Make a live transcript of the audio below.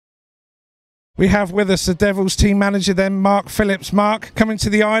We have with us the Devils team manager then, Mark Phillips. Mark, coming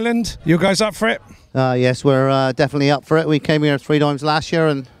to the island, you guys up for it? Yes, we're definitely up for it. We came here 3 times last year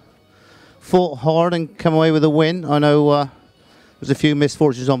and fought hard and come away with a win. I know there was a few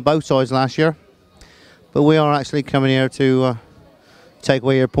misfortunes on both sides last year, but we are actually coming here to take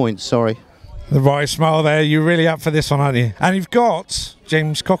away your points, sorry. The right smile there, you're really up for this one, aren't you? And you've got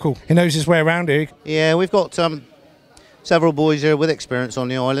James Cockle, he knows his way around here. Yeah, we've got several boys here with experience on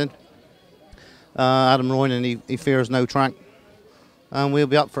the island. Adam Roynan, he fears no track, and we'll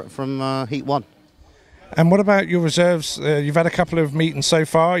be up for it from Heat 1. And what about your reserves? You've had a couple of meetings so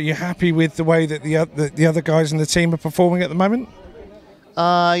far. Are you happy with the way that the other guys in the team are performing at the moment?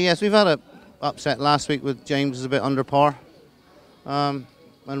 Yes, we've had an upset last week with James is a bit under par, and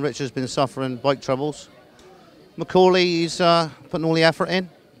Richard's been suffering bike troubles. Macaulay, he's putting all the effort in,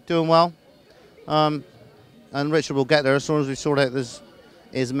 doing well, and Richard will get there as soon as we sort out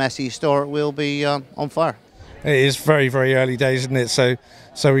his messy start. We'll be on fire. It is very, very early days, isn't it?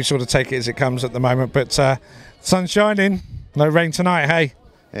 So we sort of take it as it comes at the moment. But sun's shining, no rain tonight, hey?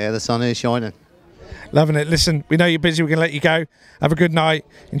 Yeah, the sun is shining. Loving it. Listen, we know you're busy, we're going to let you go. Have a good night,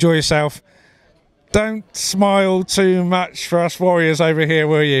 enjoy yourself. Don't smile too much for us Warriors over here,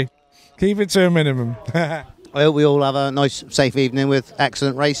 will you? Keep it to a minimum. I hope we all have a nice, safe evening with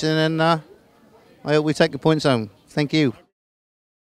excellent racing, and I hope we take the points home. Thank you.